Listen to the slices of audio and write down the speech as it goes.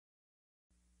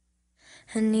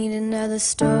I need another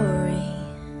story,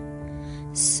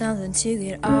 something to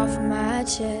get off my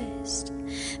chest.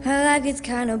 My life gets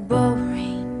kinda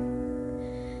boring,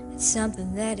 it's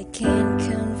something that I can't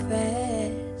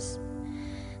confess.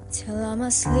 Till all my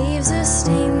sleeves are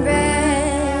stained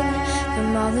red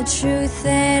from all the truth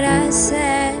that I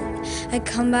said. I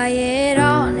come by it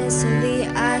honestly,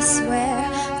 I swear.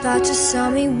 Thought you saw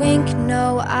me wink,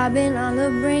 no, I've been on the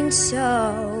brink,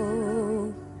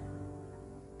 so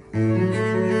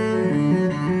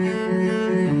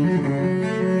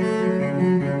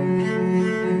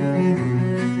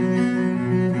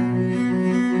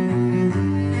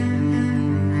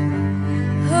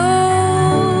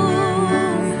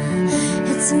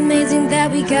it's amazing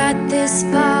that we got this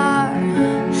far.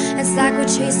 It's like we're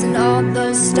chasing all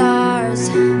those stars.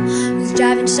 Who's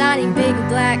driving shiny big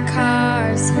black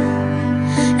cars?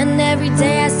 And every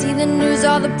day I see the news,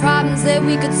 all the problems that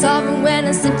we could solve. And when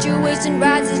a situation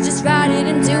rises, just write it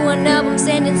into an album,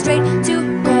 sending straight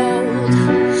to gold.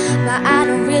 But I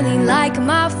don't really like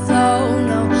my flow,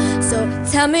 no. So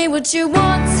tell me what you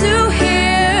want to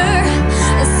hear.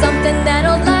 It's something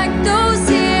that'll like those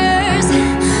ears.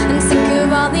 I'm sick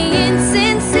of all the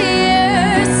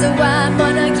insincere, so I'm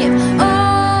gonna give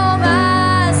all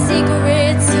my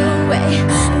secrets away.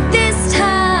 This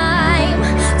time,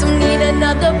 don't need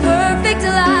another perfect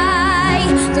lie.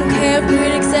 Don't care if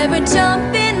critics ever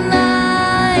jump in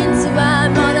line, so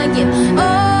I'm gonna give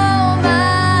all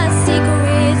my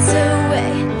secrets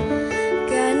away.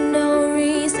 Got no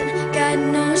reason, got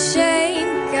no shame,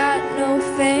 got no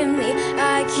family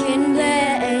I can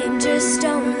blame. Just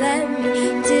don't let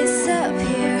me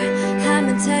disappear,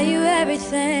 I'ma tell you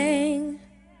everything.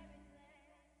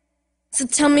 So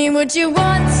tell me what you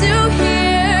want to hear.